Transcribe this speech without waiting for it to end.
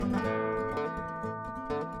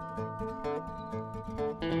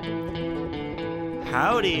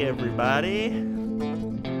Howdy, everybody.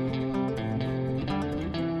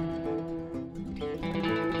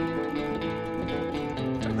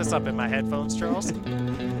 Turn this up in my headphones, Charles.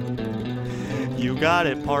 You got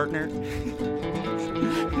it, partner.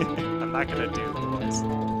 I'm not going to do the voice,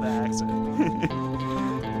 the accent.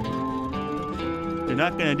 You're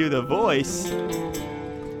not going to do the voice.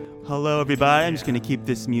 Hello, everybody. I'm just going to keep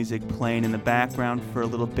this music playing in the background for a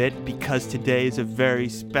little bit because today is a very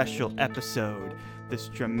special episode. This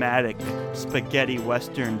dramatic spaghetti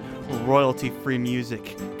western royalty-free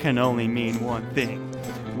music can only mean one thing.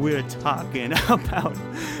 We're talking about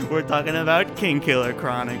Kingkiller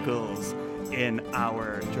Chronicles in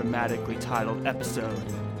our dramatically titled episode,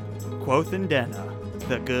 Quoth and Denna,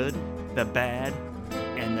 the good, the bad,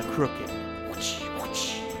 and the crooked.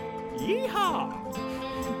 Yeehaw!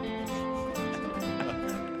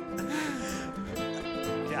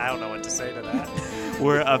 I don't know what to say to that.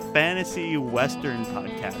 We're a fantasy western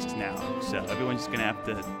podcast now, so everyone's just gonna have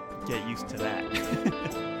to get used to that.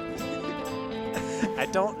 I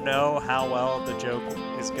don't know how well the joke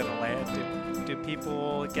is going to land. Do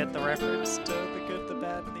people get the reference to the good, the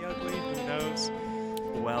bad, and the ugly? Who knows?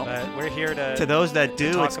 Well, But we're here to those that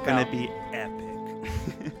do, talk it's gonna about- be epic.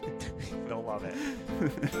 They'll love it.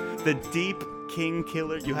 The deep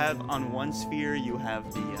Kingkiller. You have on one sphere, you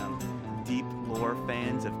have the deep lore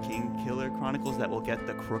fans of Kingkiller Chronicles that will get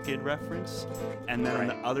the crooked reference, and then on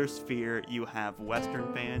the Right. other sphere, you have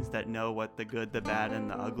Western fans that know what the good, the bad, and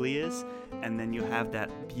the ugly is, and then you have that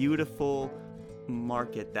beautiful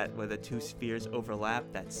market that where the two spheres overlap,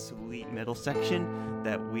 that sweet middle section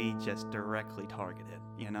that we just directly targeted.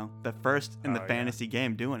 You know, the first in the Oh, yeah. fantasy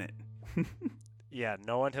game doing it. Yeah,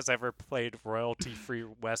 no one has ever played royalty-free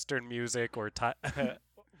Western music or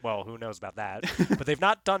well, who knows about that? But they've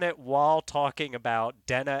not done it while talking about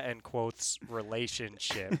Denna and Quoth's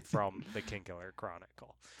relationship from the Kingkiller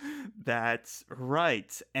Chronicle. That's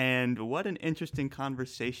right. And what an interesting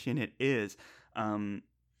conversation it is.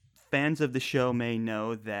 Fans of the show may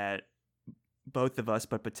know that both of us,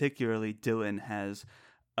 but particularly Dylan, has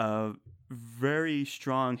a very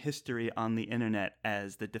strong history on the internet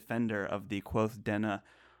as the defender of the Quoth-Denna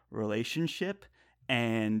relationship.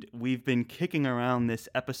 And we've been kicking around this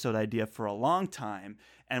episode idea for a long time.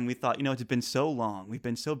 And we thought, it's been so long. We've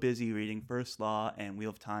been so busy reading First Law and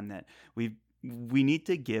Wheel of Time that we need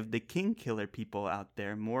to give the Kingkiller people out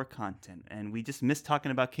there more content. And we just miss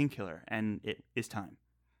talking about Kingkiller, and it is time.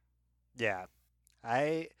 Yeah,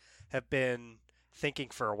 I have been thinking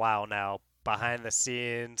for a while now, behind the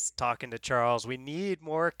scenes, talking to Charles. We need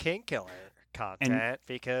more Kingkiller content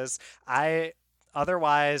because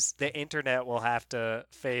otherwise the internet will have to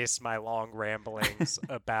face my long ramblings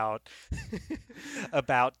about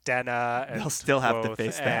Denna and They'll still have to Quoth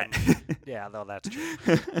face that. yeah, no, that's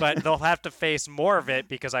true. But they'll have to face more of it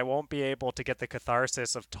because I won't be able to get the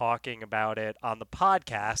catharsis of talking about it on the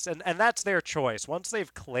podcast. And that's their choice. Once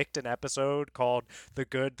they've clicked an episode called The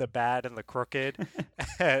Good, the Bad, and the Crooked,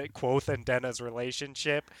 Quoth and Denna's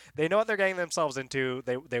relationship, they know what they're getting themselves into.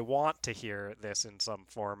 They want to hear this in some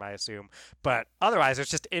form, I assume. But otherwise, it's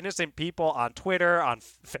just innocent people on Twitter, on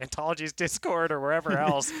Fantology's Discord, or wherever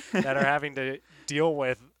else that are having to deal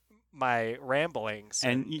with my ramblings.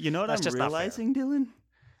 And you know what that's I'm just not fair. realizing, Dylan?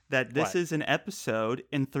 That this What? is an episode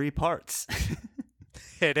in 3 parts.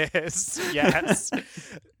 It is, yes.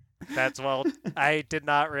 I did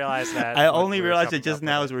not realize that. I when only we were realized it coming just up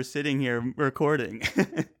now with as we're sitting here recording.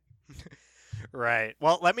 Right.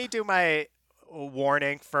 Well, let me do my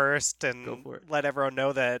warning first Go and for it. let everyone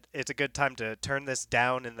know that it's a good time to turn this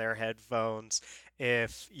down in their headphones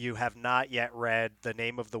if you have not yet read The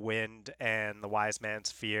Name of the Wind and The Wise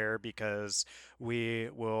Man's Fear, because we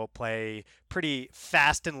will play pretty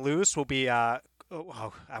fast and loose. We'll be I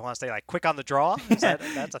want to say like quick on the draw.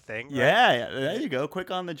 That's a thing, right? Yeah, there you go.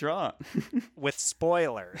 Quick on the draw. With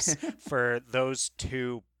spoilers for those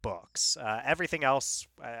 2 books. Everything else,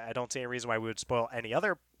 I don't see any reason why we would spoil any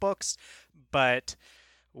other books, but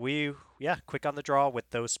quick on the draw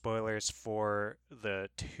with those spoilers for the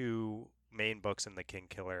 2 main books in the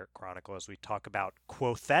Kingkiller Chronicle as we talk about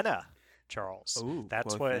Quothenna, Charles. Ooh,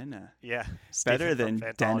 That's Quothenna. yeah. Better Stephen than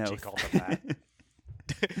from Fantology Denoth. called them that.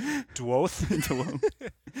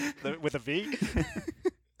 Dwoth? With a V?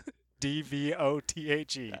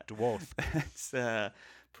 D-V-O-T-H-E. Dwoth. That's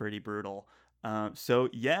pretty brutal. So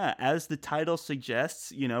yeah, as the title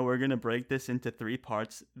suggests, we're gonna break this into 3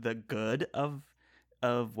 parts. The good of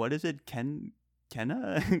what is it? Kenna?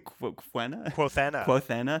 Quothenna.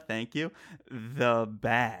 Quothenna, thank you. The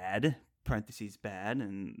bad, parentheses bad,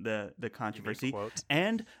 and the You mean controversy, quotes?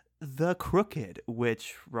 and the crooked,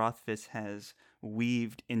 which Rothfuss has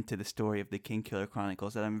weaved into the story of the Kingkiller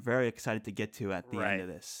Chronicles that I'm very excited to get to at the end of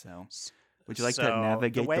this. So, would you like to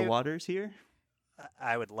navigate the waters here?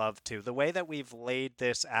 I would love to. The way that we've laid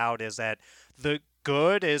this out is that the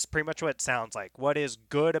good is pretty much what it sounds like. What is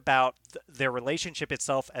good about their relationship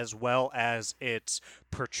itself as well as its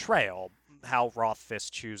portrayal, how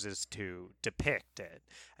Rothfuss chooses to depict it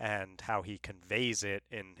and how he conveys it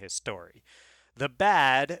in his story. The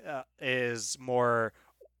bad is more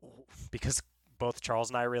because both Charles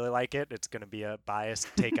and I really like it. It's going to be a biased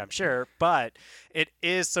take, I'm sure, but it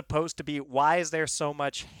is supposed to be, why is there so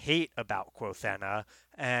much hate about Quothena,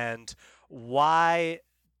 and why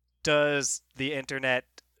does the internet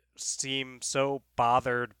seem so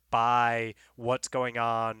bothered by what's going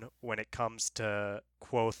on when it comes to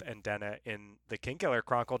Quoth and Denna in the Kingkiller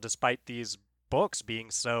Chronicle, despite these books being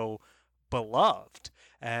so beloved?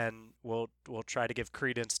 And we'll try to give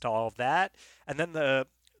credence to all of that. And then the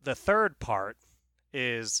third part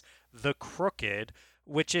is the crooked,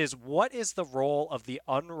 which is what is the role of the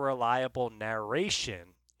unreliable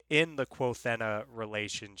narration in the Quothena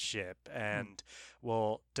relationship. And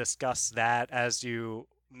we'll discuss that. As you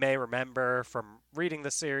may remember from reading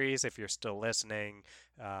the series, if you're still listening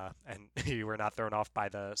and you were not thrown off by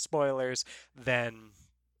the spoilers, then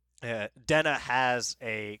Denna has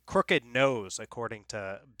a crooked nose, according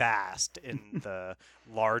to Bast in the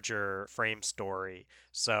larger frame story.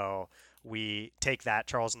 So we take that,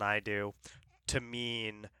 Charles and I do, to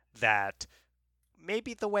mean that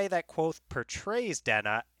maybe the way that Quoth portrays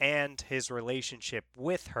Denna and his relationship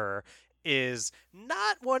with her is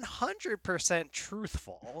not 100%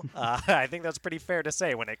 truthful. I think that's pretty fair to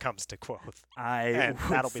say when it comes to Quoth. I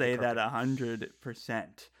would say that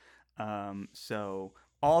 100%. So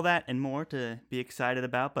all that and more to be excited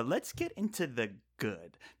about, but let's get into the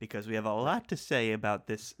good, because we have a lot to say about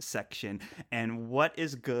this section and what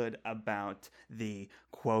is good about the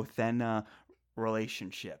Quothena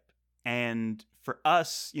relationship. And for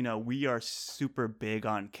us, we are super big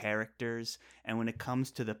on characters, and when it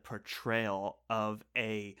comes to the portrayal of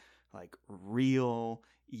a real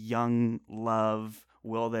young love,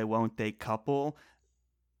 will they won't they couple,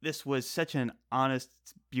 this was such an honest,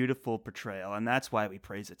 beautiful portrayal, and that's why we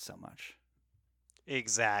praise it so much.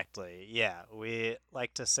 Exactly. Yeah, we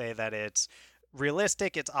like to say that it's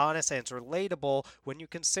realistic, it's honest, and it's relatable when you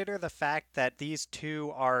consider the fact that these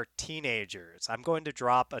two are teenagers. I'm going to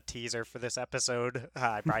drop a teaser for this episode.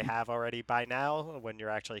 I probably have already by now when you're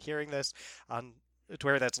actually hearing this on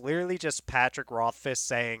Twitter. That's literally just Patrick Rothfuss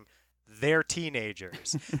saying they're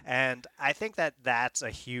teenagers. And I think that that's a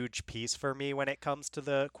huge piece for me when it comes to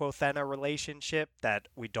the Quothena relationship that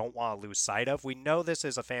we don't want to lose sight of. We know this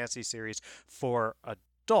is a fantasy series for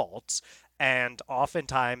adults, and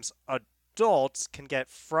oftentimes adults can get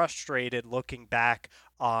frustrated looking back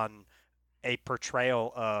on a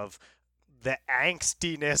portrayal of the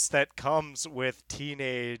angstiness that comes with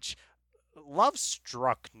teenage love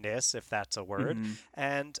struckness, if that's a word. Mm-hmm.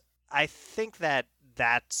 And I think that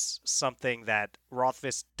that's something that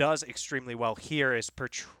Rothfuss does extremely well here, is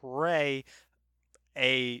portray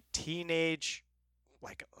a teenage,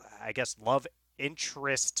 love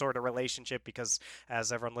interest sort of relationship, because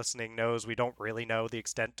as everyone listening knows, we don't really know the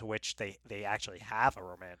extent to which they actually have a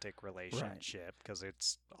romantic relationship, because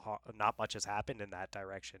it's not much has happened in that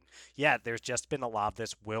direction. Yeah, there's just been a lot of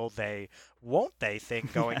this will they, won't they thing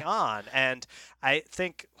going on. And I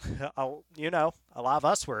think, a lot of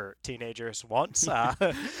us were teenagers once,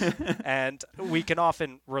 and we can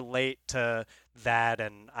often relate to that.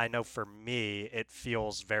 And I know for me, it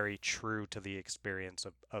feels very true to the experience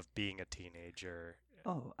of being a teenager.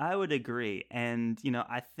 Oh, I would agree. And,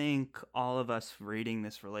 I think all of us reading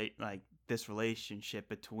this relationship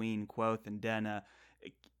between Quoth and Denna,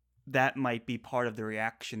 that might be part of the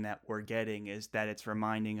reaction that we're getting, is that it's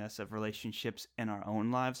reminding us of relationships in our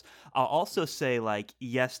own lives. I'll also say,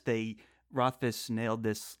 yes, Rothfuss nailed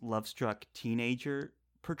this love-struck teenager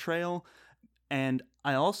portrayal. And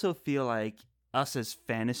I also feel like us as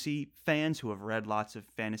fantasy fans who have read lots of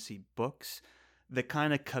fantasy books, the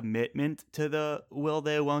kind of commitment to the will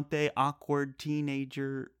they, won't they, awkward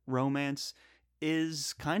teenager romance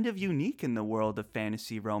is kind of unique in the world of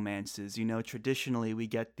fantasy romances. Traditionally we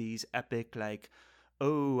get these epic,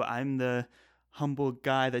 oh, I'm the humble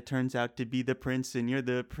guy that turns out to be the prince and you're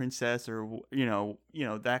the princess, or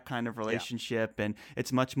that kind of relationship. Yeah. And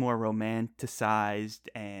it's much more romanticized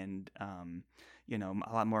and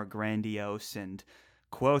a lot more grandiose. And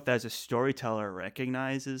Quoth as a storyteller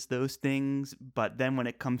recognizes those things, but then when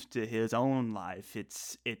it comes to his own life,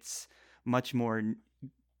 it's much more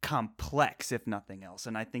complex, if nothing else.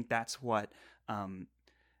 And I think that's what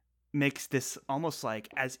makes this almost like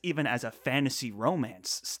as even as a fantasy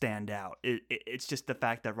romance stand out. It's just the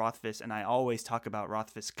fact that Rothfuss, and I always talk about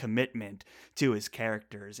Rothfuss' commitment to his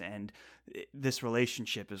characters, and this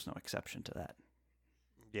relationship is no exception to that.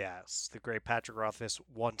 Yes, the great Patrick Rothfuss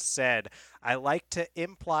once said, "I like to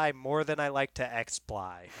imply more than I like to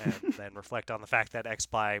exply," and then reflect on the fact that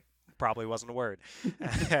exply probably wasn't a word.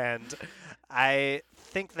 And I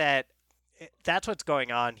think that that's what's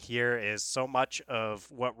going on here is so much of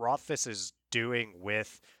what Rothfuss is doing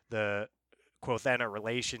with the Quothena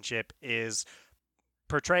relationship is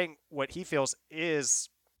portraying what he feels is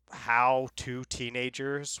how two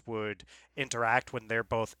teenagers would interact when they're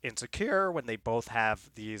both insecure, when they both have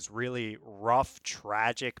these really rough,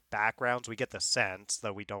 tragic backgrounds. We get the sense,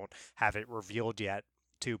 though we don't have it revealed yet,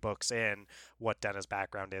 2 books in, what Denna's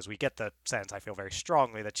background is. We get the sense, I feel very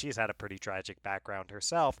strongly, that she's had a pretty tragic background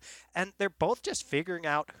herself. And they're both just figuring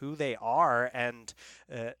out who they are. And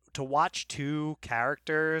to watch two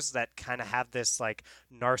characters that kind of have this like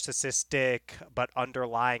narcissistic but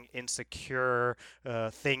underlying insecure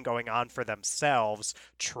thing going on for themselves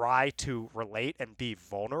try to relate and be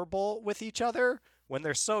vulnerable with each other when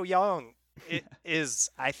they're so young, it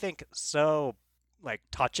is, I think, so like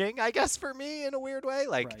touching, I guess, for me in a weird way.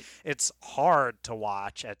 Like Right. it's hard to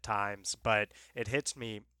watch at times, but it hits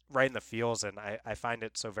me right in the feels, and I find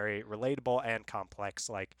it so very relatable and complex,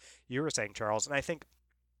 like you were saying, Charles. And I think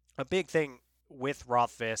a big thing with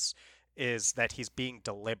Rothfuss is that he's being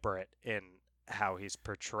deliberate in how he's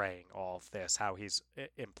portraying all of this, how he's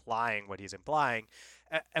implying what he's implying.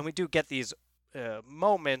 And we do get these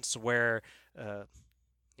moments where,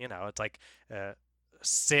 it's like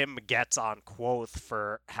Sim gets on Quoth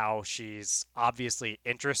for how she's obviously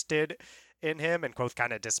interested in him, and Quoth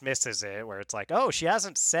kind of dismisses it, where it's like, oh, she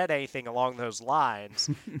hasn't said anything along those lines.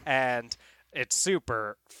 And it's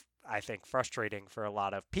super, I think, frustrating for a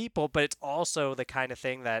lot of people, but it's also the kind of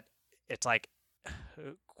thing that it's like,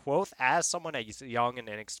 Quoth, as someone as young and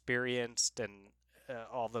inexperienced and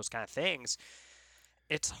all those kind of things,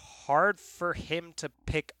 it's hard for him to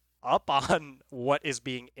pick up on what is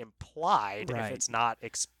being implied if it's not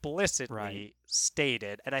explicitly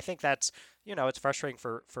stated. And I think that's, it's frustrating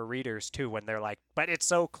for readers too when they're like, but it's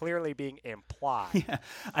so clearly being implied. Yeah,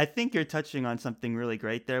 I think you're touching on something really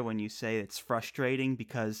great there when you say it's frustrating,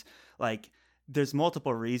 because like there's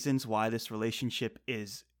multiple reasons why this relationship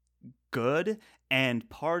is good, and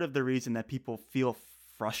part of the reason that people feel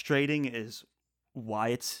frustrating is why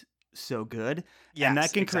it's so good. Yes, and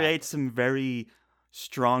that can exactly. create some very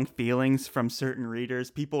strong feelings from certain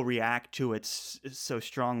readers. People react to it so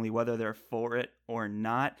strongly, whether they're for it or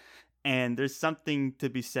not. And there's something to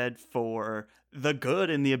be said for the good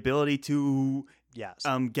and the ability to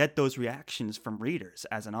get those reactions from readers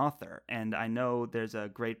as an author. And I know there's a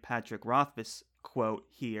great Patrick Rothfuss quote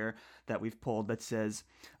here that we've pulled that says,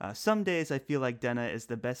 some days I feel like Denna is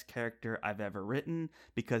the best character I've ever written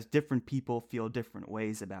because different people feel different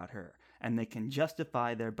ways about her, and they can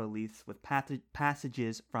justify their beliefs with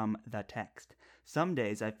passages from the text. Some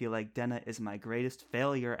days I feel like Denna is my greatest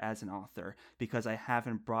failure as an author because I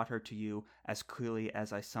haven't brought her to you as clearly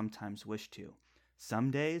as I sometimes wish to. Some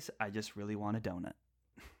days I just really want a donut.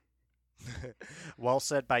 Well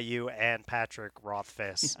said by you and Patrick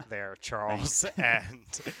Rothfuss there, Charles. And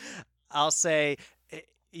I'll say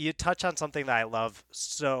you touch on something that I love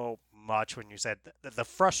so much when you said the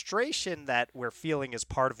frustration that we're feeling is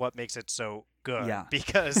part of what makes it so good. Yeah.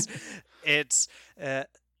 Because it's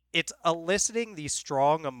eliciting these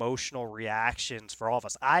strong emotional reactions for all of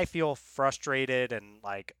us. I feel frustrated and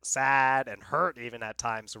like sad and hurt even at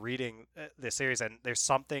times reading this series, and there's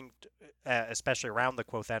something especially around the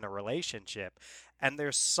Quothena relationship, and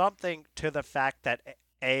there's something to the fact that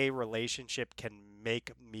a relationship can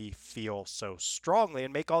make me feel so strongly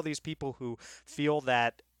and make all these people who feel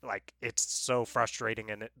that like it's so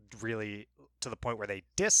frustrating and it really to the point where they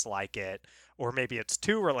dislike it, or maybe it's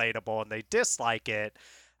too relatable and they dislike it.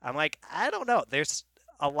 I'm like, I don't know. There's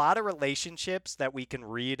a lot of relationships that we can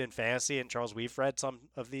read in fantasy, and Charles, we've read some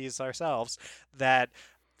of these ourselves, that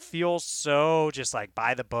feel so just like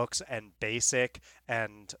by the books and basic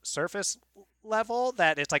and surface level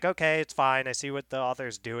that it's like, okay, it's fine. I see what the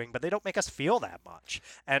author's doing, but they don't make us feel that much.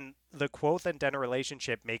 And the Quoth and Denna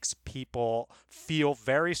relationship makes people feel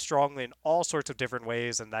very strongly in all sorts of different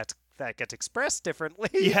ways, and that gets expressed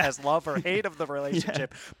differently as love or hate of the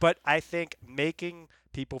relationship. But I think making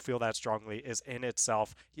people feel that strongly is in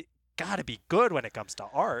itself gotta be good when it comes to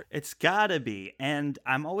art. It's gotta be. And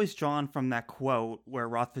I'm always drawn from that quote where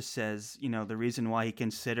Rothfuss says, the reason why he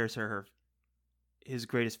considers her his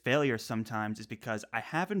greatest failure sometimes is because I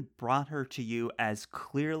haven't brought her to you as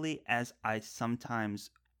clearly as I sometimes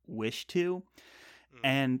wish to. Mm.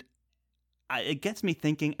 And it gets me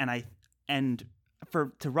thinking, and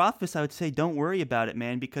to Rothfuss, I would say, don't worry about it,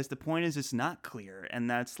 man, because the point is it's not clear, and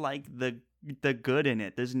that's like the good in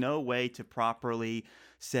it. There's no way to properly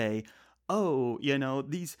say, oh,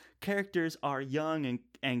 these characters are young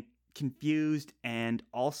and confused and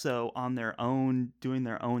also on their own doing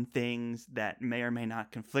their own things that may or may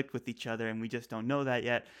not conflict with each other, and we just don't know that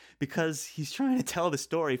yet because he's trying to tell the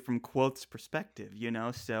story from Quoth's perspective,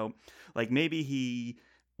 so like maybe he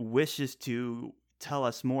wishes to tell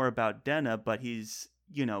us more about Denna, but he's,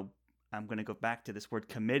 I'm going to go back to this word,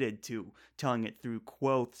 committed to telling it through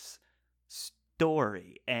Quoth's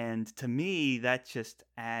story. And to me, that just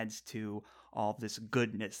adds to all this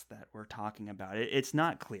goodness that we're talking about. It's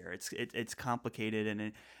not clear. It's complicated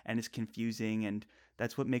and it's confusing, and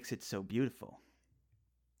that's what makes it so beautiful.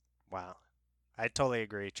 Wow. I totally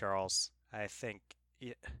agree, Charles. I think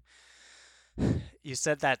you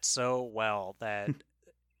said that so well, that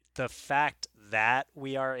the fact that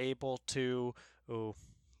we are able to,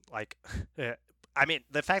 like, I mean,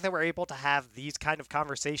 the fact that we're able to have these kind of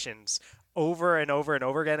conversations over and over and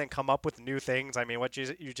over again and come up with new things. I mean, what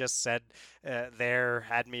you just said there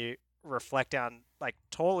had me reflect on like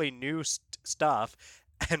totally new stuff.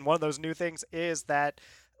 And one of those new things is that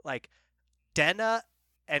like Denna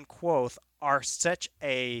and Quoth are such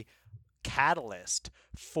a catalyst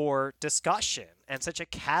for discussion and such a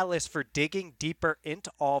catalyst for digging deeper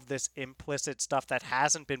into all of this implicit stuff that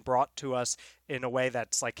hasn't been brought to us in a way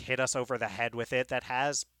that's like hit us over the head with it, that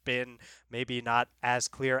has been maybe not as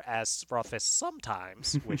clear as Rothfuss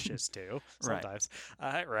sometimes wishes to. Sometimes.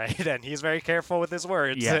 Right. And he's very careful with his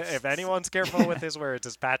words. Yes. If anyone's careful with his words,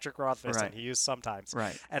 it's Patrick Rothfuss, right. And he used sometimes.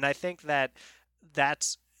 Right. And I think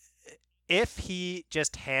that's if he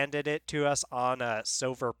just handed it to us on a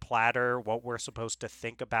silver platter, what we're supposed to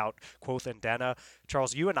think about Quoth and Denna,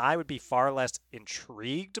 Charles, you and I would be far less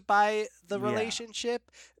intrigued by the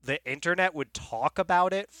relationship. The internet would talk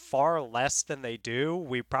about it far less than they do.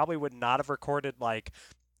 We probably would not have recorded like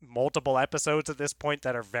multiple episodes at this point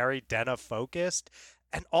that are very Denna focused.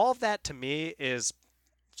 And all of that to me is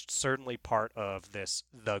certainly part of this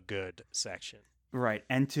the good section. Right.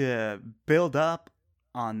 And to build up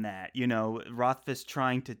on that, Rothfuss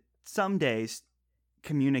trying to some days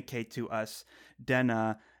communicate to us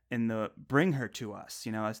Denna bring her to us,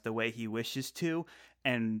 as the way he wishes to.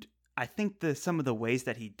 And I think some of the ways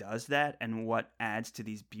that he does that and what adds to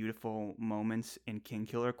these beautiful moments in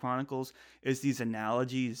Kingkiller Chronicles is these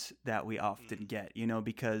analogies that we often get,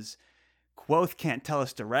 because Quoth can't tell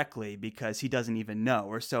us directly because he doesn't even know,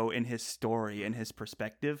 or so in his story, in his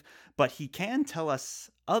perspective, but he can tell us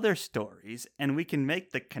other stories and we can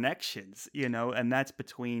make the connections, and that's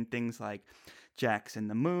between things like Jax and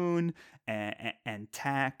the Moon and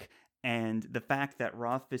Tak, and the fact that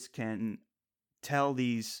Rothfuss can tell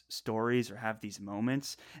these stories or have these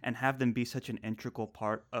moments and have them be such an integral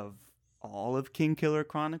part of all of Kingkiller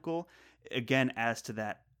Chronicle, again, adds to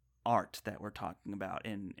that art that we're talking about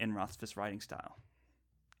in Rothfuss writing style.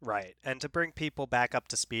 Right. And to bring people back up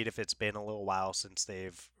to speed if it's been a little while since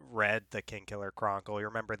they've read the Kingkiller Chronicle, you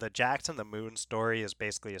remember the Jax and the Moon story is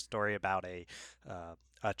basically a story about a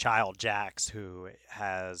child, Jax, who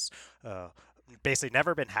has basically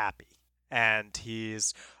never been happy. And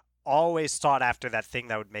he's always sought after that thing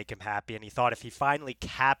that would make him happy. And he thought if he finally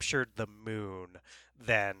captured the moon,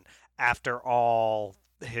 then after all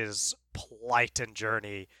his plight and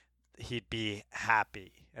journey, he'd be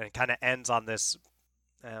happy. And it kind of ends on this,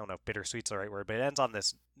 I don't know if bittersweet's the right word, but it ends on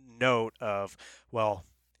this note of, well,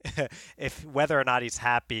 if whether or not he's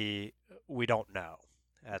happy, we don't know.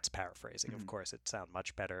 That's paraphrasing. Of course, it'd sound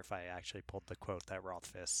much better if I actually pulled the quote that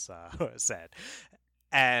Rothfuss said.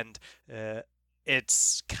 And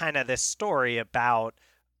it's kind of this story about,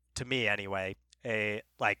 to me anyway, a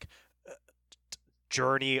like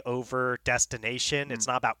journey over destination. It's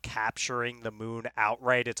not about capturing the moon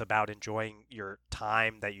outright. It's about enjoying your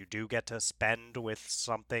time that you do get to spend with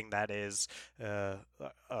something that is, in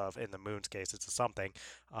the moon's case, it's a something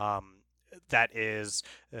that is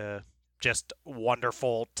just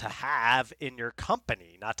wonderful to have in your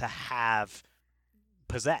company, not to have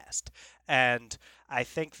possessed. And I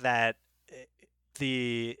think that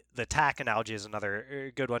the Tak analogy is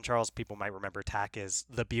another good one, Charles. People might remember Tak is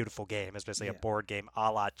the beautiful game. It's basically a board game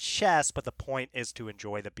a la chess, but the point is to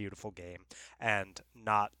enjoy the beautiful game and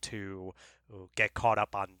not to get caught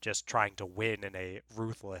up on just trying to win in a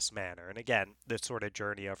ruthless manner. And again, this sort of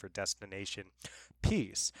journey over destination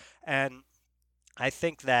piece. And I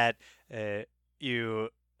think that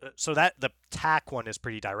so that the Tak one is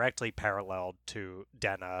pretty directly paralleled to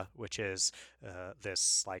Denna, which is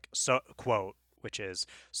this like quote, which is,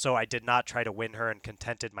 so I did not try to win her and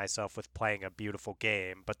contented myself with playing a beautiful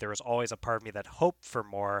game, but there was always a part of me that hoped for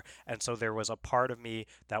more, and so there was a part of me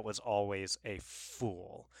that was always a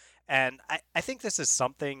fool. And I think this is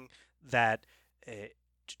something that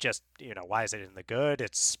just, why is it in the good?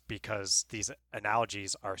 It's because these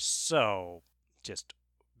analogies are so just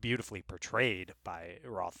beautifully portrayed by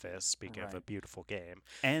Rothfuss, speaking of a Right. beautiful game.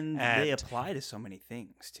 And they And apply to so many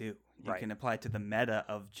things too. You right. can apply it to the meta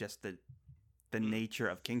of just the Mm. nature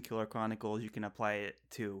of Kingkiller Chronicles. You can apply it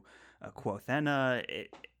to Quothena.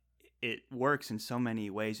 It works in so many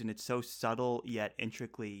ways, and it's so subtle yet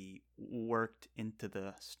intricately worked into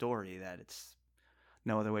the story that it's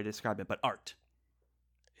no other way to describe it but art.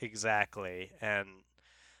 Exactly. And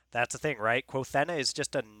that's the thing, right? Quothena is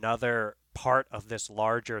just another part of this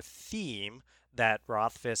larger theme that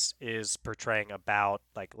Rothfuss is portraying about,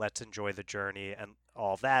 like, let's enjoy the journey and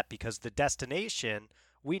all that, because the destination,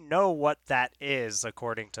 we know what that is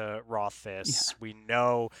according to Rothfuss. Yeah. We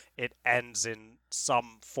know it ends in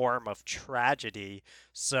some form of tragedy.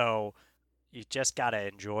 So you just got to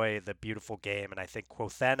enjoy the beautiful game. And I think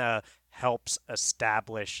Quothena helps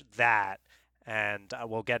establish that. And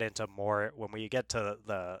we'll get into more when we get to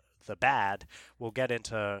the bad. We'll get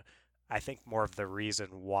into, I think, more of the reason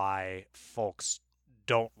why folks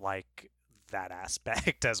don't like that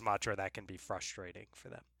aspect as much, or that can be frustrating for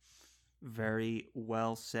them. Very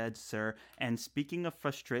well said, sir. And speaking of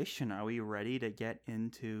frustration, are we ready to get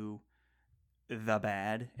into the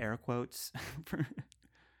bad, air quotes?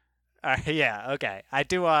 Yeah, okay. I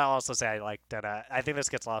do also say I like Denna. I think this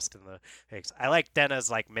gets lost in the mix. I like Denna's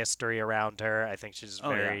like mystery around her. I think she's Oh,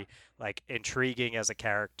 yeah. very like intriguing as a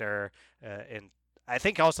character. And I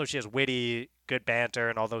think also she has witty, good banter,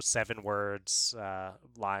 and all those 7 words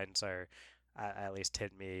lines are at least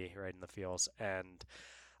hit me right in the feels. And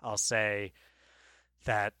I'll say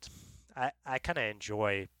that I kind of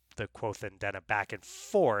enjoy the Quoth and Denna back and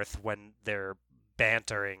forth when they're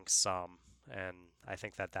bantering some, and I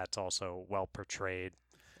think that that's also well portrayed,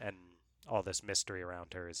 and all this mystery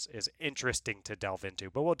around her is interesting to delve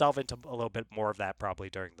into. But we'll delve into a little bit more of that probably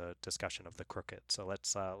during the discussion of the crooked. So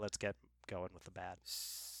let's get going with the bad.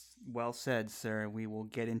 Well said, sir. We will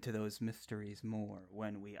get into those mysteries more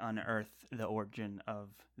when we unearth the origin of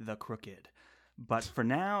the crooked. But for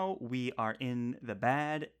now, we are in the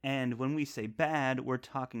bad, and when we say bad, we're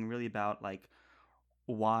talking really about like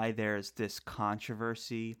why there's this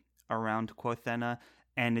controversy around Quothena,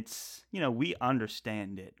 and it's, we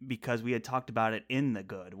understand it because we had talked about it in the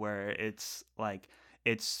good, where it's like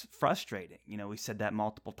it's frustrating. We said that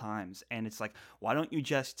multiple times, and it's like, why don't you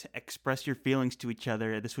just express your feelings to each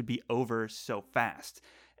other? This would be over so fast.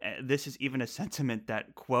 This is even a sentiment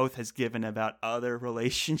that Quoth has given about other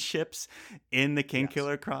relationships in the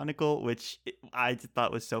Kingkiller Chronicle, which I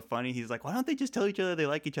thought was so funny. He's like, why don't they just tell each other they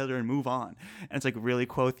like each other and move on? And it's like, really,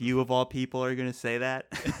 Quoth, you of all people are going to say that?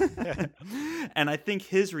 And I think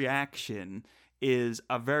his reaction is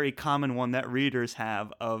a very common one that readers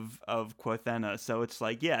have of Quothena. So it's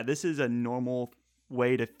like, yeah, this is a normal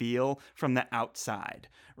way to feel from the outside,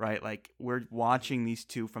 right? Like, we're watching these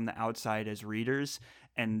two from the outside as readers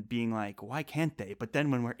and being like, why can't they? But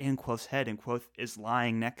then when we're in Quoth's head and Quoth is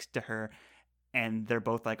lying next to her and they're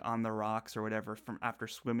both like on the rocks or whatever from after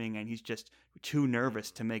swimming and he's just too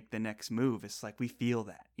nervous to make the next move, it's like we feel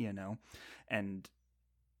that, and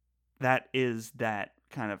that is that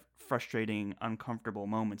kind of frustrating, uncomfortable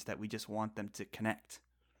moments that we just want them to connect.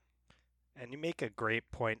 And you make a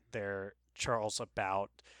great point there, Charles,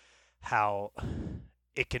 about how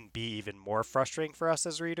it can be even more frustrating for us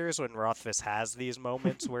as readers when Rothfuss has these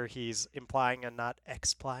moments where he's implying and not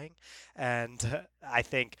explying. And I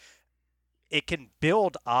think it can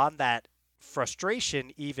build on that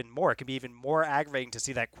frustration even more. It can be even more aggravating to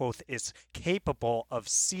see that Quoth is capable of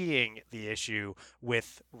seeing the issue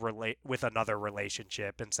with another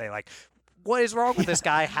relationship and say, like, what is wrong with this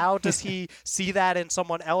guy? How does he see that in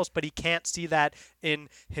someone else, but he can't see that in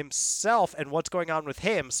himself, and what's going on with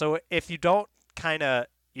him? So if you don't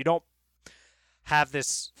have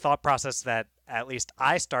this thought process that at least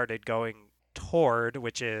I started going toward,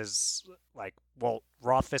 which is like, well,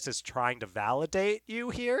 Rothfuss is trying to validate you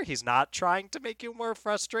here. He's not trying to make you more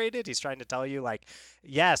frustrated. He's trying to tell you, like,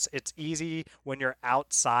 yes, it's easy when you're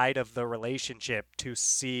outside of the relationship to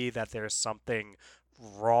see that there's something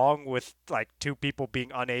wrong with like two people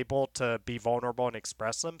being unable to be vulnerable and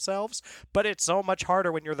express themselves, but it's so much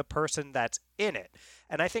harder when you're the person that's in it.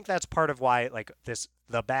 And I think that's part of why like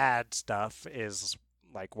the bad stuff is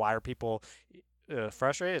like, why are people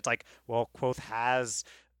frustrated? It's like, well, Quoth has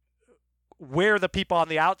we're the people on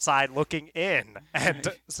the outside looking in, and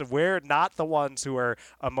so we're not the ones who are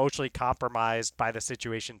emotionally compromised by the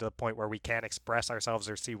situation to the point where we can't express ourselves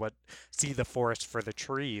or see the forest for the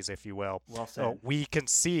trees, if you will. Well said. So we can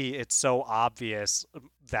see it's so obvious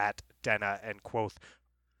that Denna and Quoth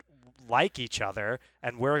like each other,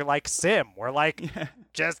 and we're like Sim. We're like,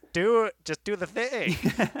 just do the thing.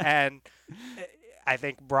 And I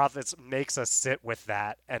think Rothfuss makes us sit with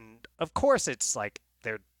that. And of course, it's like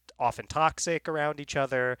they're often toxic around each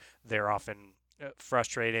other. They're often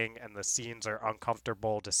frustrating, and the scenes are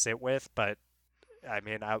uncomfortable to sit with. But I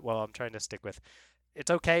mean, I'm trying to stick with.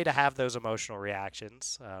 It's okay to have those emotional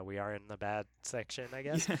reactions. We are in the bad section, I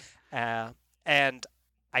guess. And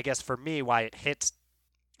I guess for me, why it hits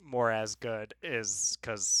more as good is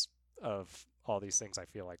because of all these things I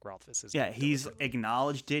feel like Rothfuss is. Yeah, he's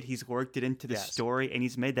acknowledged it, he's worked it into the story, and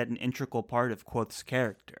he's made that an integral part of Quoth's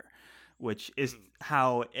character, which is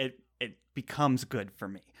how it becomes good for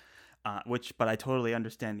me. But I totally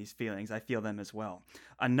understand these feelings. I feel them as well.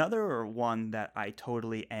 Another one that I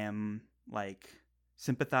totally am like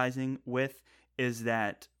sympathizing with is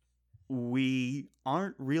that we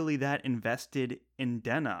aren't really that invested in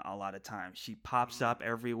Denna a lot of times. She pops up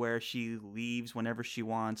everywhere. She leaves whenever she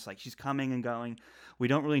wants. Like, she's coming and going. We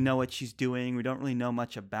don't really know what she's doing. We don't really know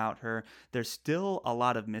much about her. There's still a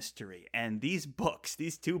lot of mystery. And these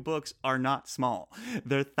two books are not small.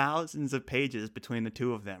 They're thousands of pages between the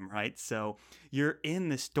two of them, right? So you're in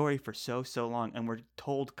this story for so long, and we're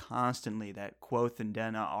told constantly that Quoth and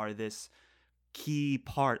Denna are this key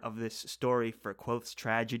part of this story for Quoth's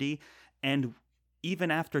tragedy. And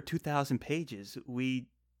even after 2,000 pages, we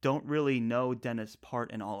don't really know Denna's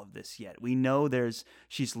part in all of this yet. We know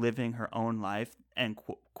she's living her own life, and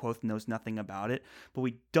Quoth knows nothing about it, but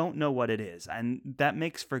we don't know what it is. And that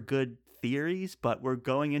makes for good theories, but we're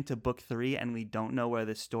going into book 3 and we don't know where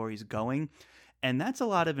this story's going. And that's a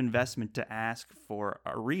lot of investment to ask for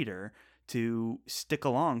a reader to stick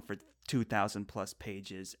along for 2,000 plus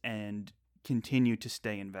pages and continue to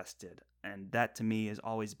stay invested. And that to me has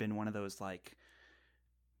always been one of those, like,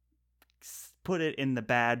 put it in the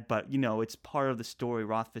bad, but it's part of the story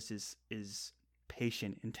Rothfuss is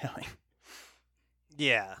patient in telling.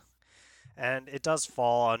 Yeah. And it does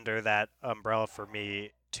fall under that umbrella for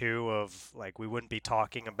me too, of like, we wouldn't be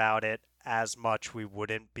talking about it as much, we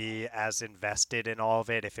wouldn't be as invested in all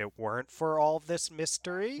of it if it weren't for all of this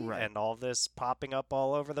mystery and all this popping up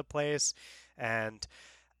all over the place. And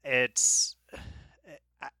it's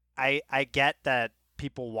I get that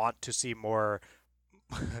people want to see more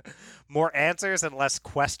answers and less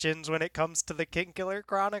questions when it comes to the Kingkiller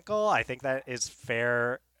Chronicle. I think that is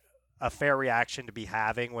a fair reaction to be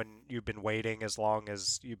having when you've been waiting as long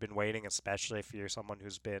as you've been waiting, especially if you're someone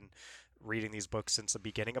who's been reading these books since the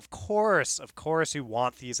beginning. Of course you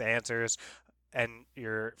want these answers, and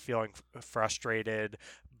you're feeling frustrated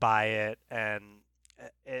by it, and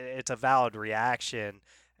it's a valid reaction.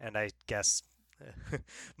 And I guess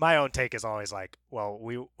my own take is always like, well,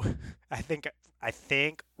 I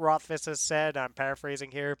think Rothfuss has said, I'm paraphrasing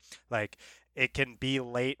here, like, it can be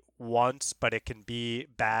late once, but it can be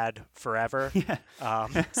bad forever.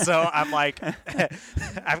 So I'm like,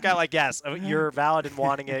 I've got like, yes, you're valid in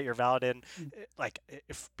wanting it. You're valid in like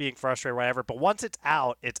being frustrated or whatever. But once it's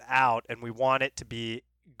out, and we want it to be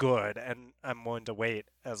good. And I'm willing to wait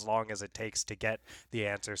as long as it takes to get the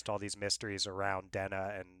answers to all these mysteries around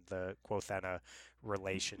Denna and the Quothenna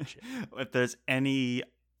relationship. If there's any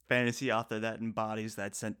fantasy author that embodies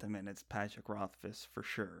that sentiment, it's Patrick Rothfuss for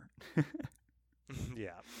sure.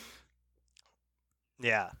 Yeah.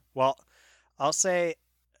 Well, I'll say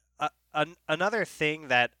another thing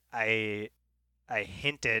that I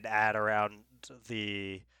hinted at around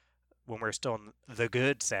when we're still in the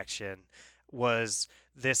good section was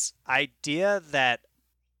this idea that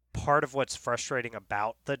part of what's frustrating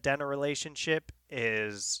about the Denna relationship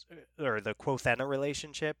or the Quothenna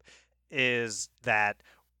relationship is that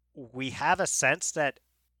we have a sense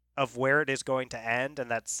of where it is going to end,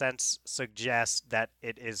 and that sense suggests that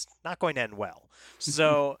it is not going to end well.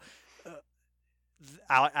 So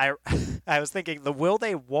I was thinking the will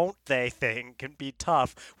they, won't they thing can be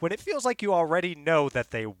tough when it feels like you already know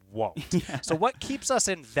that they won't. So what keeps us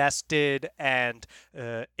invested and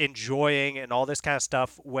enjoying and all this kind of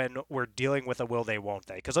stuff when we're dealing with a will they, won't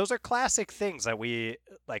they? Because those are classic things that we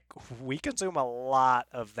consume a lot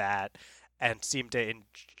of that and seem to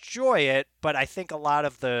enjoy it, but I think a lot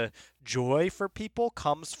of the joy for people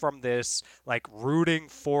comes from this like rooting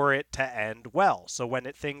for it to end well. So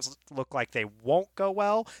when things look like they won't go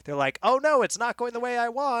well, they're like, oh no, it's not going the way I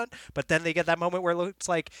want. But then they get that moment where it looks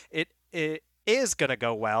like it is going to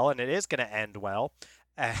go well and it is going to end well.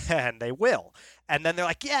 and they will. And then they're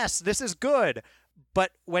like, yes, this is good.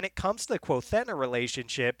 But when it comes to the Quothena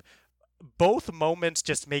relationship, both moments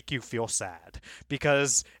just make you feel sad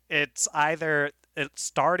because it's either it's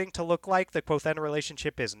starting to look like the Quothena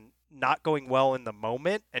relationship is not going well in the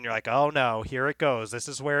moment and you're like, oh no, here it goes, this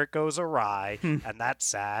is where it goes awry, and that's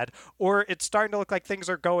sad. Or it's starting to look like things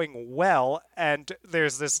are going well and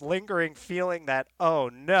there's this lingering feeling that, oh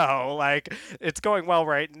no, like it's going well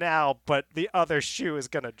right now but the other shoe is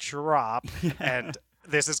going to drop and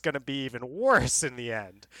this is going to be even worse in the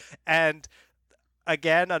end. And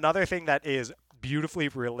again, another thing that is beautifully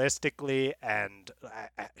realistically and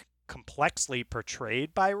complexly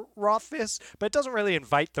portrayed by Rothfuss, but it doesn't really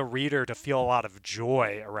invite the reader to feel a lot of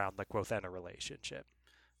joy around the Quothena relationship.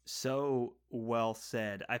 So well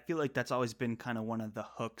said. I feel like that's always been kind of one of the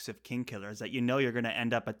hooks of Kingkiller, is that you know you're going to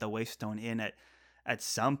end up at the Waystone Inn at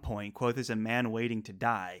some point. Quoth is a man waiting to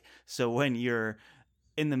die. So when you're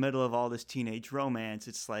in the middle of all this teenage romance,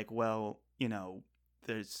 it's like, well, you know,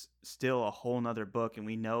 there's still a whole nother book and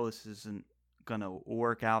we know this isn't going to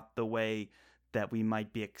work out the way that we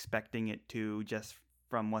might be expecting it to just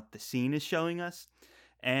from what the scene is showing us.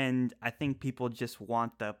 And I think people just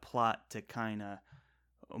want the plot to kind of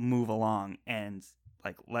move along and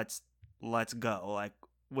like, let's go. Like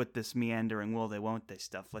with this meandering will they won't they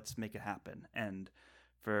stuff, let's make it happen. And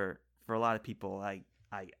for a lot of people,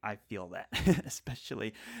 I feel that,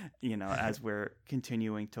 especially, you know, as we're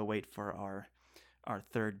continuing to wait for our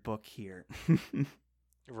third book here.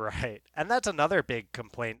 Right. And that's another big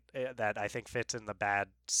complaint that I think fits in the bad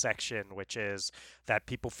section, which is that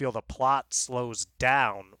people feel the plot slows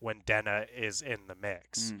down when Denna is in the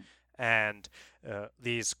mix. And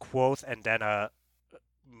these Kvothe and Denna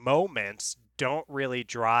moments don't really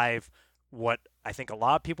drive what I think a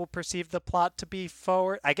lot of people perceive the plot to be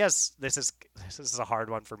forward. I guess this is a hard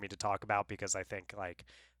one for me to talk about because I think like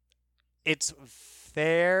it's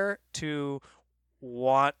fair to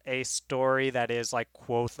want a story that is like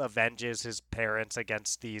Kvothe avenges his parents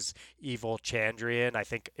against these evil Chandrian. I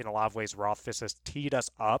think in a lot of ways Rothfuss has teed us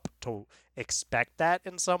up to expect that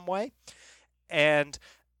in some way. And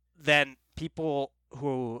then people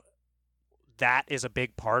who that is a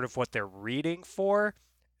big part of what they're reading for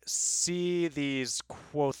see these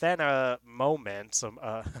Quothena moments,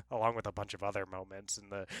 along with a bunch of other moments in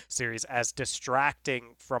the series, as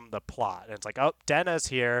distracting from the plot. And it's like, oh, Denna's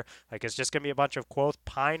here. Like, it's just going to be a bunch of Kvothe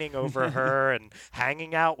pining over her and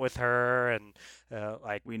hanging out with her. And,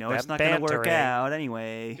 like, we know it's not going to work out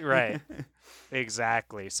anyway. Right.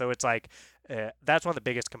 Exactly. So it's like, that's one of the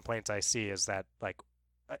biggest complaints I see is that, like,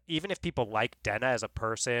 even if people like Denna as a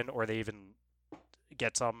person or they even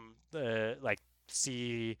get some, like,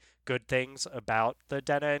 see good things about the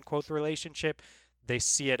Denna and Kvothe relationship, they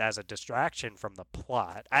see it as a distraction from the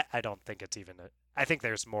plot. I don't think it's even I think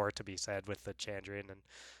there's more to be said with the Chandrian and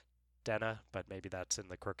Denna, but maybe that's in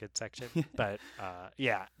the crooked section. But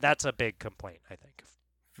yeah, that's a big complaint, I think.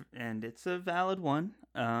 And it's a valid one.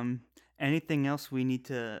 Anything else we need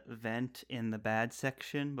to vent in the bad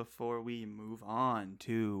section before we move on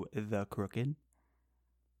to the crooked?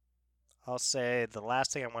 I'll say the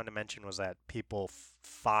last thing I wanted to mention was that people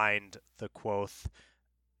find the Kvothe,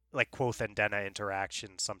 like Kvothe and Denna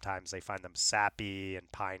interactions, sometimes they find them sappy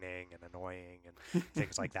and pining and annoying and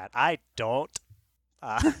things like that. I don't.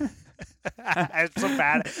 It's so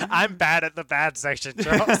bad. I'm bad at the bad section,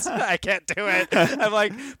 Charles. I can't do it. I'm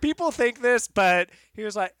like, people think this, but he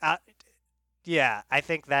was like, yeah, I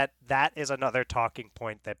think that is another talking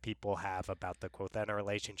point that people have about the Quothena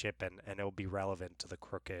relationship, and it'll be relevant to the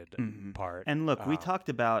crooked part. And look, we talked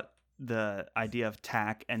about the idea of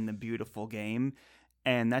tack and the beautiful game,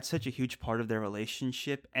 and that's such a huge part of their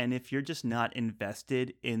relationship. And if you're just not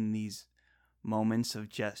invested in these moments of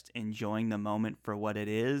just enjoying the moment for what it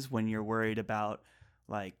is, when you're worried about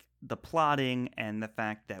like the plotting and the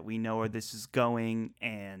fact that we know where this is going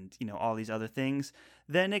and, you know, all these other things,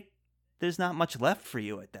 then there's not much left for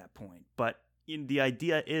you at that point. But the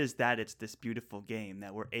idea is that it's this beautiful game,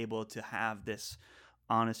 that we're able to have this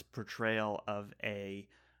honest portrayal of a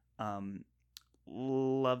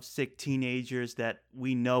lovesick teenagers that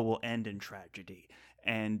we know will end in tragedy,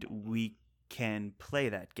 and we can play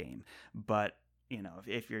that game. But, you know,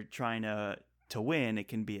 if you're trying to win, it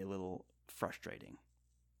can be a little frustrating.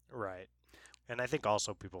 Right. And I think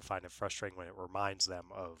also people find it frustrating when it reminds them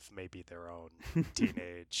of maybe their own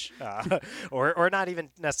teenage, or not even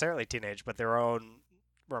necessarily teenage, but their own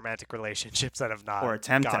romantic relationships that have not or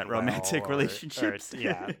attempt gone at romantic well, relationships.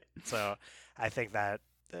 Yeah. So I think that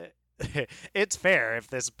it's fair if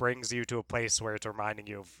this brings you to a place where it's reminding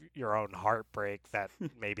you of your own heartbreak, that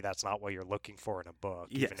maybe that's not what you're looking for in a book,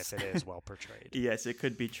 even if it is well portrayed. Yes, it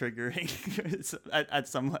could be triggering at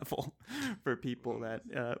some level for people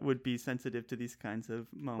that would be sensitive to these kinds of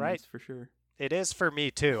moments, for sure. It is for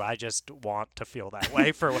me too. I just want to feel that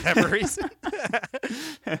way for whatever reason.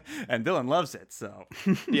 And Dylan loves it, so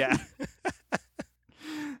yeah.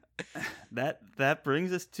 That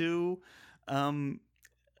brings us to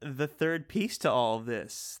the third piece to all of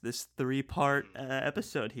this 3-part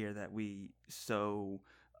episode here that we so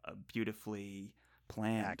beautifully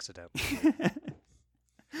planned. Accidentally.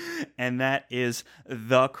 And that is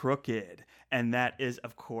The Crooked. And that is,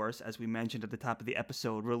 of course, as we mentioned at the top of the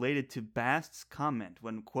episode, related to Bast's comment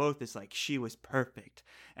when Quoth is like, she was perfect.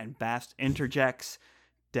 And Bast interjects,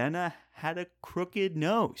 Denna had a crooked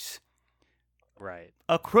nose. Right.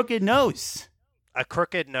 A crooked nose. A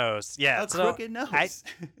crooked nose. Yeah. A crooked nose.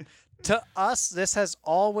 To us, this has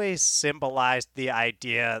always symbolized the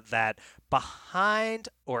idea that behind,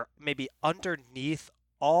 or maybe underneath,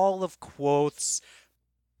 all of Quoth's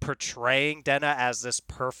portraying Denna as this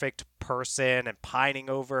perfect person and pining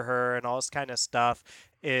over her and all this kind of stuff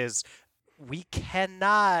is we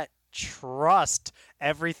cannot trust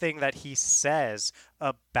everything that he says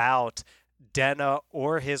about Denna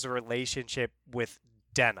or his relationship with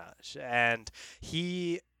Denna. And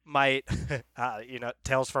he might,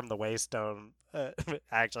 Tales from the Waystone,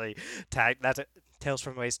 actually, that's it. Tales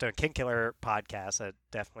from Waystone Kingkiller podcast.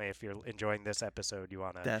 Definitely, if you're enjoying this episode, you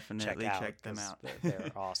want to definitely check them out.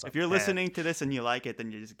 They're awesome. If you're listening to this and you like it,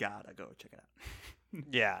 then you just gotta go check it out.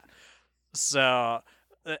 Yeah. So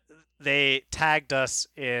they tagged us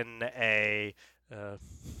in a.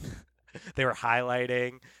 They were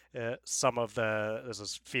highlighting some of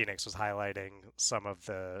the. Phoenix was highlighting some of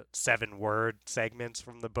the 7-word segments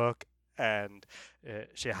from the book, and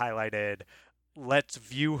she highlighted, "Let's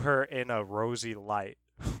view her in a rosy light."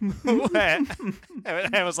 And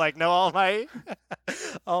I was like, no, all my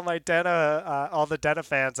Denna, all the Denna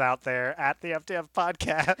fans out there at the FTF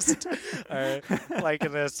podcast are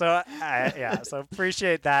liking this. So so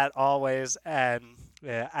appreciate that always. And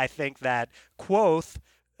I think that Quoth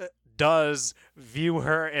does view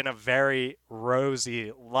her in a very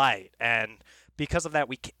rosy light. And because of that,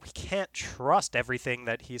 we can't trust everything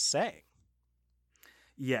that he's saying.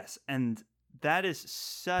 Yes, and that is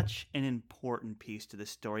such an important piece to the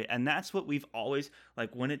story. And that's what we've always,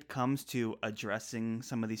 like, when it comes to addressing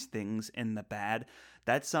some of these things in the bad,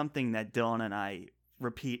 that's something that Dylan and I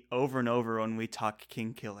repeat over and over when we talk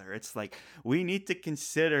Kingkiller. It's like, we need to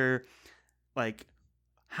consider, like,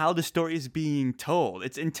 how the story is being told.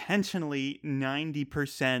 It's intentionally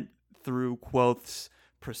 90% through Quoth's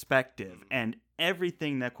perspective. And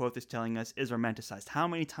everything that Quoth is telling us is romanticized. How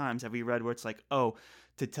many times have we read where it's like, oh,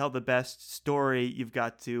 to tell the best story, you've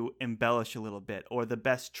got to embellish a little bit, or the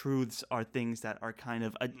best truths are things that are kind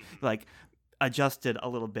of like adjusted a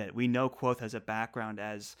little bit. We know Quoth has a background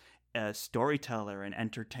as a storyteller and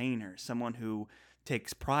entertainer, someone who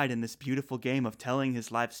takes pride in this beautiful game of telling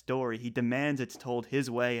his life story. He demands it's told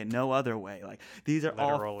his way and no other way. Like, these are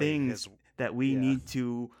all things that we need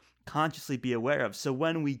to consciously be aware of. So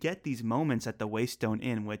when we get these moments at the Waystone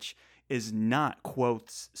Inn, which is not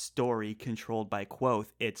Quoth's story controlled by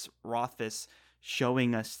Quoth, it's Rothfuss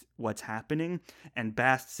showing us what's happening, and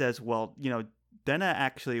Bast says, well, Denna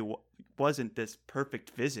actually wasn't this perfect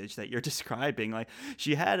visage that you're describing. Like,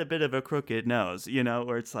 she had a bit of a crooked nose,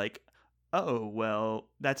 where it's like, oh, well,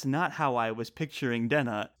 that's not how I was picturing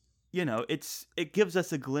Denna. It gives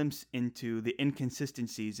us a glimpse into the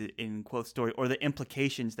inconsistencies in Quoth's story, or the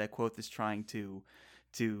implications that Quoth is trying to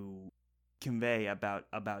convey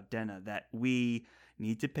about Denna that we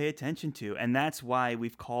need to pay attention to. And that's why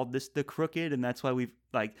we've called this The Crooked, and that's why we've,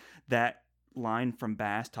 like, that line from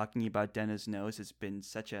Bast talking about Denna's nose has been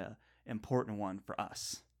such a important one for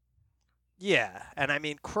us. Yeah, and I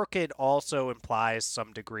mean, crooked also implies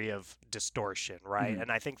some degree of distortion, right? Mm-hmm.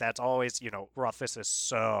 And I think that's always, Rothfuss is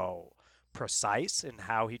so precise in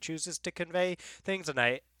how he chooses to convey things, and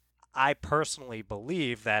I personally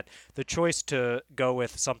believe that the choice to go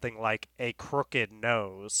with something like a crooked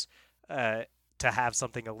nose, to have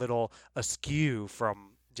something a little askew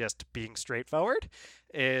from just being straightforward,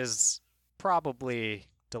 is probably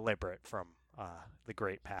deliberate from the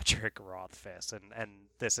great Patrick Rothfuss, and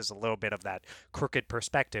this is a little bit of that crooked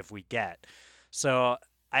perspective we get. So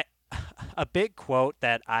a big quote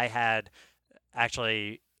that I had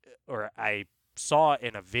actually, or I saw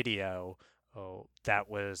in a video that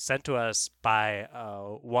was sent to us by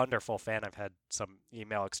a wonderful fan I've had some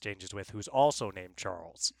email exchanges with who's also named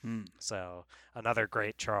Charles. Hmm. So another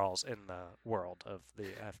great Charles in the world of the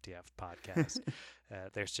FTF podcast.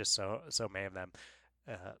 There's just so many of them.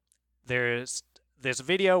 There's a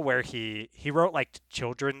video where he wrote like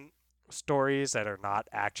children stories that are not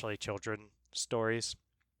actually children stories,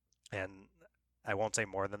 and I won't say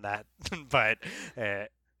more than that, but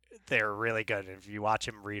they're really good. If you watch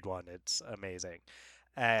him read one, it's amazing.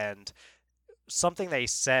 And something that he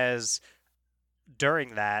says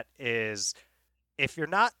during that is, if you're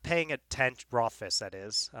not paying attention, Rothfuss that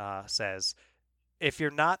is, says, if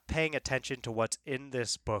you're not paying attention to what's in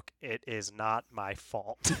this book, it is not my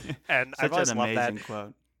fault. And I've always Such an loved that. amazing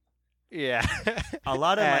quote. Yeah. A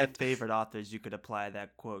lot of my favorite authors you could apply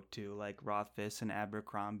that quote to, like Rothfuss and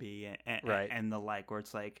Abercrombie Right. and the like, where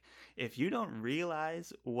it's like, if you don't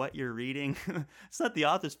realize what you're reading, it's not the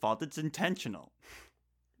author's fault, it's intentional.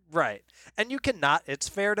 Right. And you cannot, it's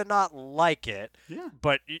fair to not like it, Yeah.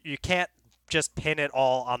 but you can't just pin it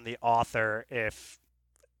all on the author if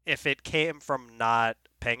it came from not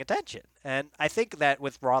paying attention. And I think that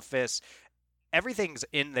with Rothfuss, everything's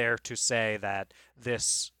in there to say that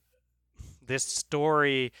this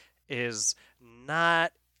story is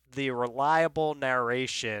not the reliable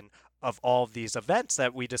narration of all of these events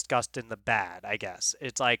that we discussed in the bad, I guess.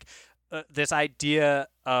 It's like this idea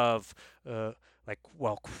of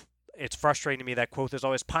it's frustrating to me that Quoth is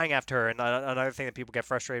always pining after her, and another thing that people get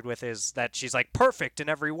frustrated with is that she's like perfect in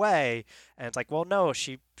every way, and it's like, well, no,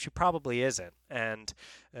 she probably isn't, and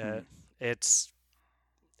it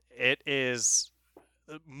is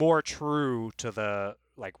more true to the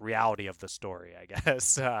like reality of the story, I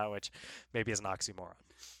guess, which maybe is an oxymoron.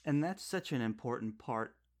 And that's such an important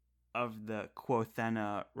part of the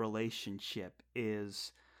Quothena relationship,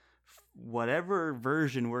 is whatever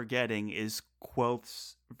version we're getting is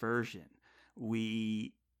Quoth's version.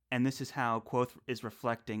 And this is how Quoth is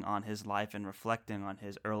reflecting on his life and reflecting on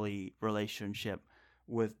his early relationship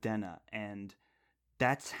with Denna. And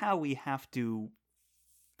that's how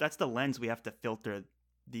that's the lens we have to filter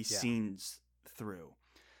these scenes through.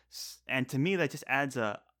 And to me, that just adds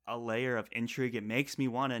a layer of intrigue. It makes me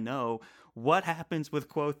want to know what happens with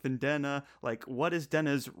Quoth and Denna. Like, what is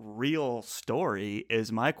Denna's real story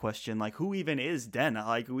is my question. Like, who even is Denna?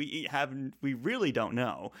 Like, we really don't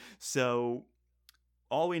know. So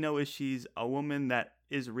all we know is she's a woman that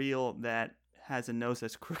is real, that has a nose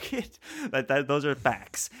that's crooked. Those are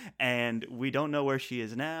facts. And we don't know where she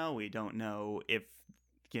is now. We don't know if,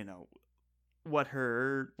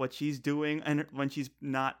 what she's doing, and when she's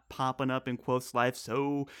not popping up in Quoth's life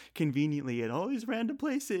so conveniently at all these random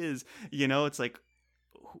places. It's like,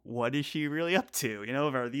 what is she really up to?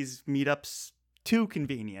 Are these meetups too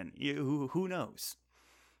convenient? Who knows?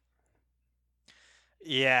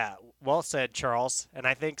 Yeah, well said, Charles. And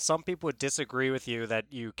I think some people would disagree with you that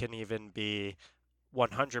you can even be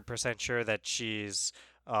 100% sure that she's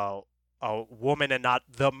a woman and not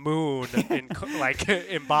the moon,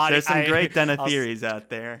 embodied. There's some great Denna theories out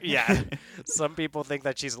there. Yeah, some people think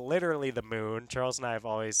that she's literally the moon. Charles and I have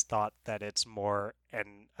always thought that it's more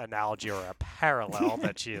an analogy or a parallel,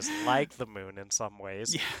 that she is like the moon in some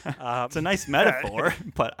ways. Yeah, it's a nice metaphor,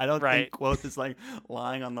 but I don't Right. think Quoth is like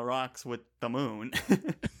lying on the rocks with the moon.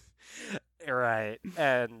 Right,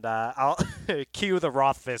 and I'll cue the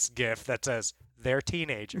Rothfuss gif that says they're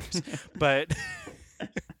teenagers, but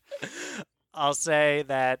I'll say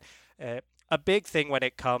that a big thing when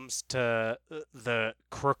it comes to the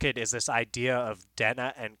crooked is this idea of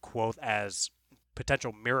Denna and Quoth as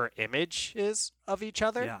potential mirror images of each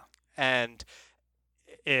other. Yeah. And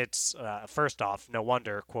it's, first off, no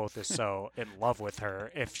wonder Quoth is so in love with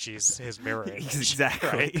her if she's his mirror image.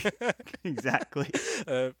 Exactly. Right? Exactly.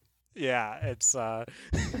 Yeah, it's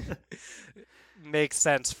makes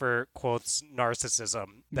sense for Quoth's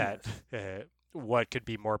narcissism that what could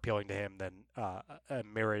be more appealing to him than a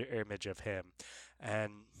mirror image of him.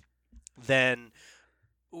 And then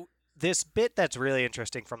this bit that's really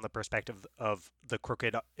interesting from the perspective of the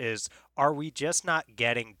crooked is, are we just not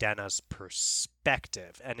getting Denna's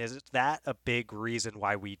perspective? And is that a big reason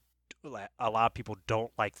why a lot of people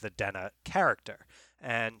don't like the Denna character?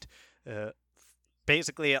 And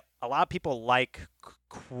basically, a lot of people like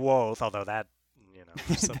Quoth, although that,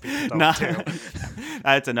 some people don't too.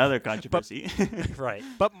 That's another controversy. Right.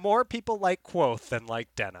 But more people like Quoth than like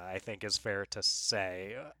Denna, I think is fair to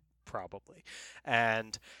say, probably.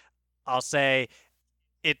 And I'll say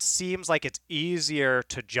it seems like it's easier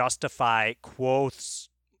to justify Quoth's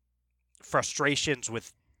frustrations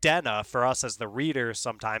with Denna for us as the readers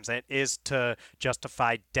sometimes than it is to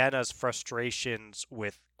justify Denna's frustrations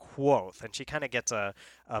with Kvothe, and she kind of gets a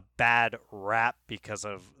bad rap because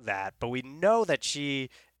of that. But we know that she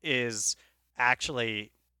is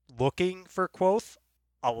actually looking for Kvothe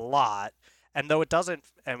a lot, and though it doesn't,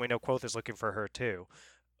 and we know Kvothe is looking for her too,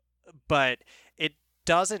 but it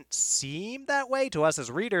doesn't seem that way to us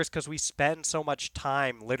as readers because we spend so much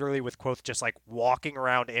time literally with Kvothe just like walking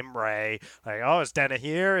around Imre, like, oh, is Denna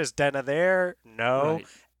here? Is Denna there? No. Right.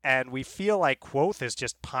 And we feel like Kvothe is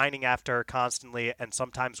just pining after her constantly, and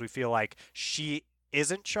sometimes we feel like she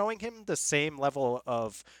isn't showing him the same level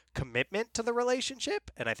of commitment to the relationship,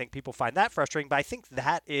 and I think people find that frustrating, but I think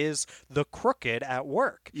that is the crooked at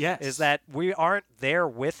work. Yes. Is that we aren't there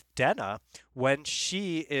with Denna when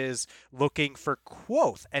she is looking for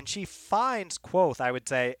Kvothe, and she finds Kvothe. I would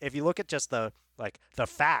say if you look at just the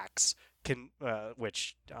facts,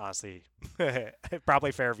 which honestly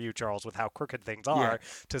probably fair view, Charles, with how crooked things are,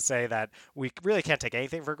 to say that we really can't take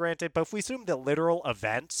anything for granted. But if we assume the literal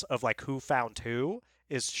events of like who found who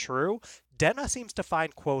is true, Denna seems to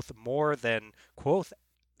find Kvothe more than Kvothe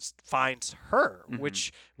finds her,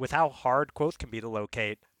 which, with how hard Kvothe can be to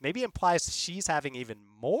locate, maybe implies she's having even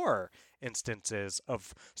more instances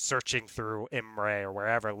of searching through Imre or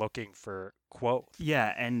wherever looking for Kvothe.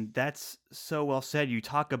 Yeah, and that's so well said. You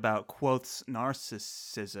talk about Kvothe's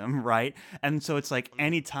narcissism, right? And so it's like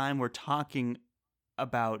anytime we're talking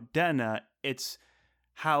about Denna, it's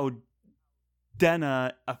how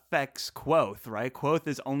Denna affects Kvothe, right? Kvothe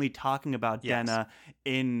is only talking about Denna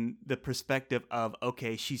in the perspective of,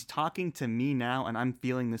 okay, she's talking to me now and I'm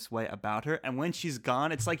feeling this way about her. And when she's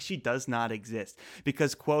gone, it's like she does not exist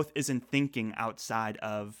because Kvothe isn't thinking outside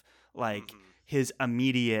of like his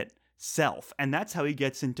immediate self. And that's how he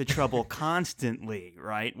gets into trouble constantly,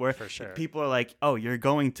 right? Where people are like, oh, you're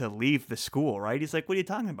going to leave the school, right? He's like, what are you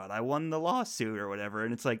talking about? I won the lawsuit or whatever.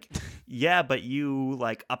 And it's like, yeah, but you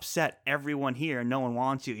like upset everyone here and no one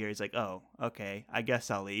wants you here. He's like, oh, okay, I guess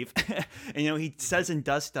I'll leave. And he says and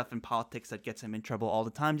does stuff in politics that gets him in trouble all the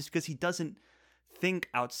time just because he doesn't think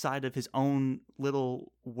outside of his own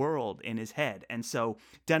little world in his head. And so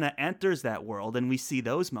Denna enters that world and we see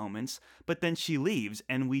those moments, but then she leaves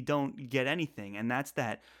and we don't get anything. And that's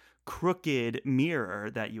that crooked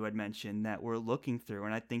mirror that you had mentioned that we're looking through.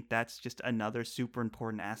 And I think that's just another super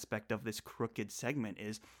important aspect of this crooked segment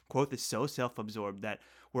is Kvothe is so self-absorbed that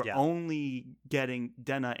we're only getting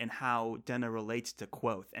Denna and how Denna relates to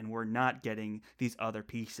Kvothe, and we're not getting these other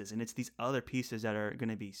pieces. And it's these other pieces that are going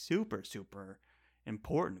to be super, super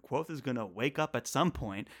important. Kvothe is going to wake up at some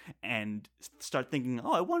point and start thinking,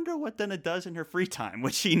 oh, I wonder what Denna does in her free time,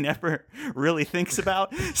 which she never really thinks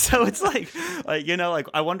about. So it's like,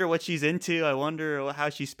 I wonder what she's into. I wonder how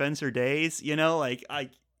she spends her days,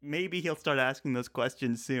 maybe he'll start asking those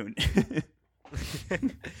questions soon.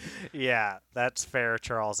 Yeah, that's fair,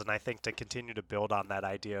 Charles. And I think to continue to build on that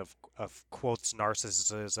idea of Kvothe's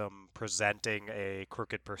narcissism presenting a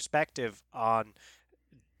crooked perspective on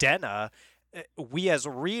Denna, we as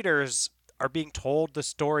readers are being told the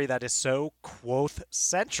story that is so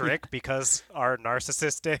Kvothe-centric because our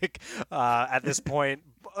narcissistic, at this point,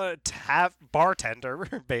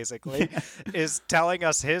 bartender, basically, is telling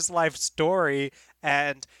us his life story,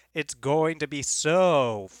 and it's going to be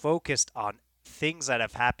so focused on things that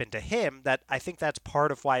have happened to him that I think that's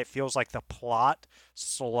part of why it feels like the plot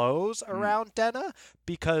slows around Denna,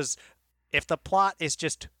 because if the plot is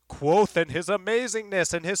just Kvothe and his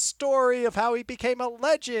amazingness and his story of how he became a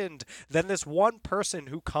legend, then this one person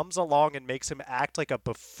who comes along and makes him act like a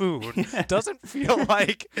buffoon doesn't feel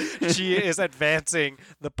like she is advancing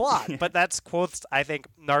the plot. But that's Kvothe's, I think,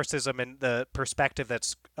 narcissism and the perspective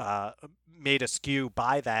that's made askew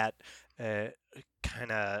by that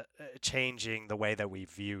kind of changing the way that we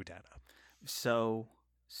view Denna. So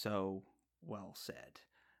well said.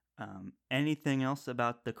 Anything else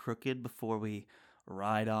about the crooked before we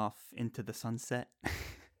ride off into the sunset?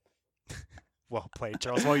 Well played,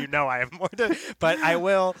 Charles. Well, I have more to, but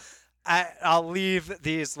I'll leave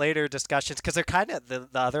these later discussions because they're kind of the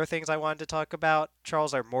other things I wanted to talk about,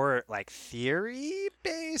 Charles, are more like theory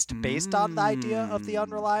based on the idea of the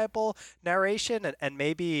unreliable narration, and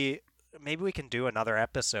maybe we can do another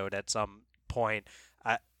episode at some point.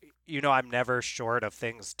 I'm never short of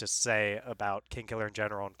things to say about Kingkiller in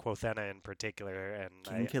general and Kvothe in particular. And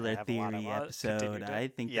Kingkiller theory episode. I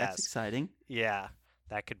think that's exciting. Yeah,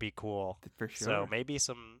 that could be cool. For sure. So maybe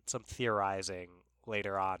some theorizing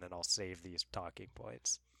later on, and I'll save these talking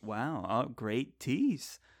points. Wow. Oh, great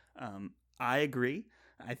tease. I agree.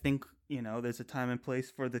 I think, there's a time and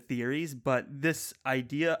place for the theories, but this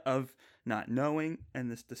idea of not knowing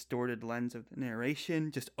and this distorted lens of the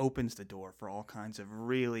narration just opens the door for all kinds of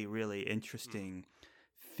really, really interesting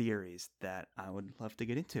theories that I would love to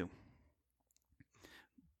get into.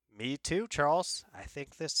 Me too, Charles. I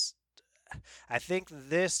think this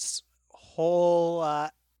whole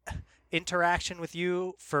interaction with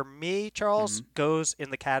you, for me, Charles, goes in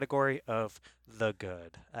the category of the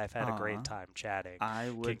good. I've had a great time chatting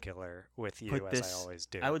Kidkiller with you, as I always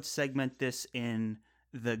do. I would segment this in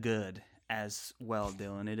the good as well,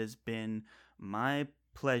 Dylan. It has been my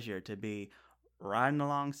pleasure to be riding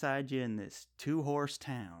alongside you in this 2-horse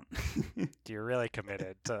town. You're really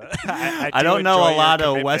committed to. I don't know a lot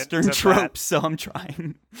of Western tropes, so I'm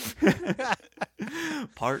trying.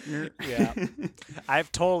 Partner. Yeah,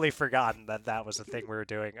 I've totally forgotten that was the thing we were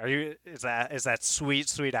doing. Is that sweet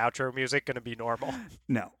outro music going to be normal?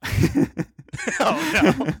 No.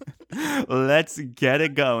 Oh no. Let's get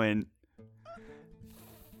it going.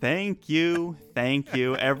 Thank you,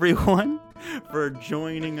 everyone, for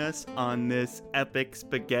joining us on this epic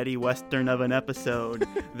spaghetti western of an episode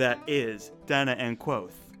that is Denna and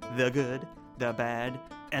Quoth, the good, the bad,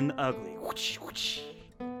 and the ugly.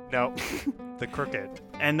 No, the crooked.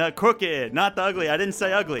 And the crooked, not the ugly. I didn't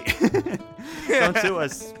say ugly. Don't sue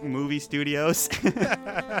us, movie studios.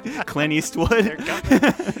 Clint Eastwood.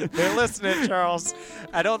 They're listening, Charles.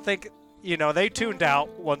 I don't think... they tuned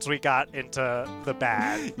out once we got into the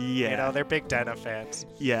bad. Yeah. They're big Denna fans.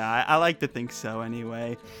 Yeah, I like to think so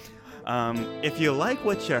anyway. If you like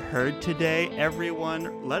what you heard today,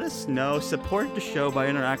 everyone, let us know. Support the show by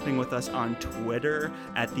interacting with us on Twitter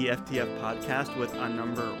at the FTF Podcast with a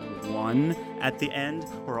number 1 at the end.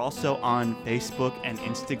 We're also on Facebook and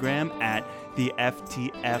Instagram at the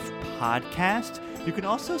FTF Podcast. You can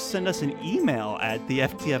also send us an email at the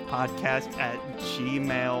FTF Podcast at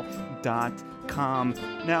gmail.com.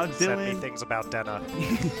 Now, Dylan, send me things about Denna.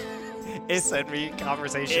 Send me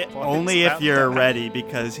conversation points. Only if you're ready,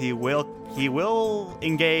 because he will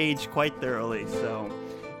engage quite thoroughly. So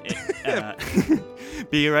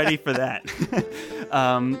be ready for that.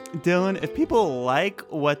 Dylan, if people like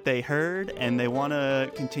what they heard and they want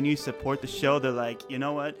to continue to support the show, they're like, you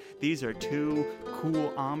know what? These are 2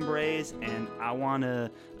 cool hombres, and I want to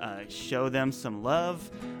show them some love.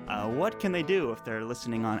 What can they do if they're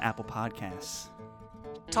listening on Apple Podcasts?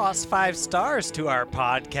 Toss 5 stars to our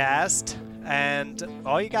podcast, and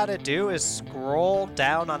all you gotta do is scroll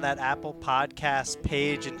down on that Apple Podcast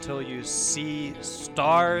page until you see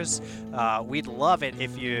stars. We'd love it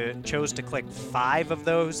if you chose to click 5 of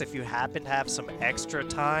those. If you happen to have some extra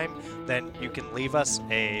time, then you can leave us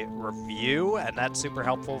a review, and that's super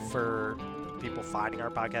helpful for people finding our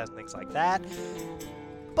podcast and things like that.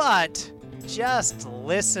 But just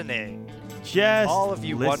listening, all of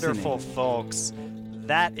you wonderful folks,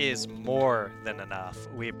 that is more than enough.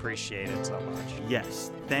 We appreciate it so much.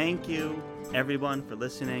 Yes. Thank you, everyone, for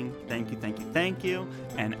listening. Thank you.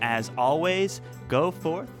 And as always, go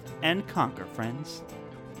forth and conquer, friends.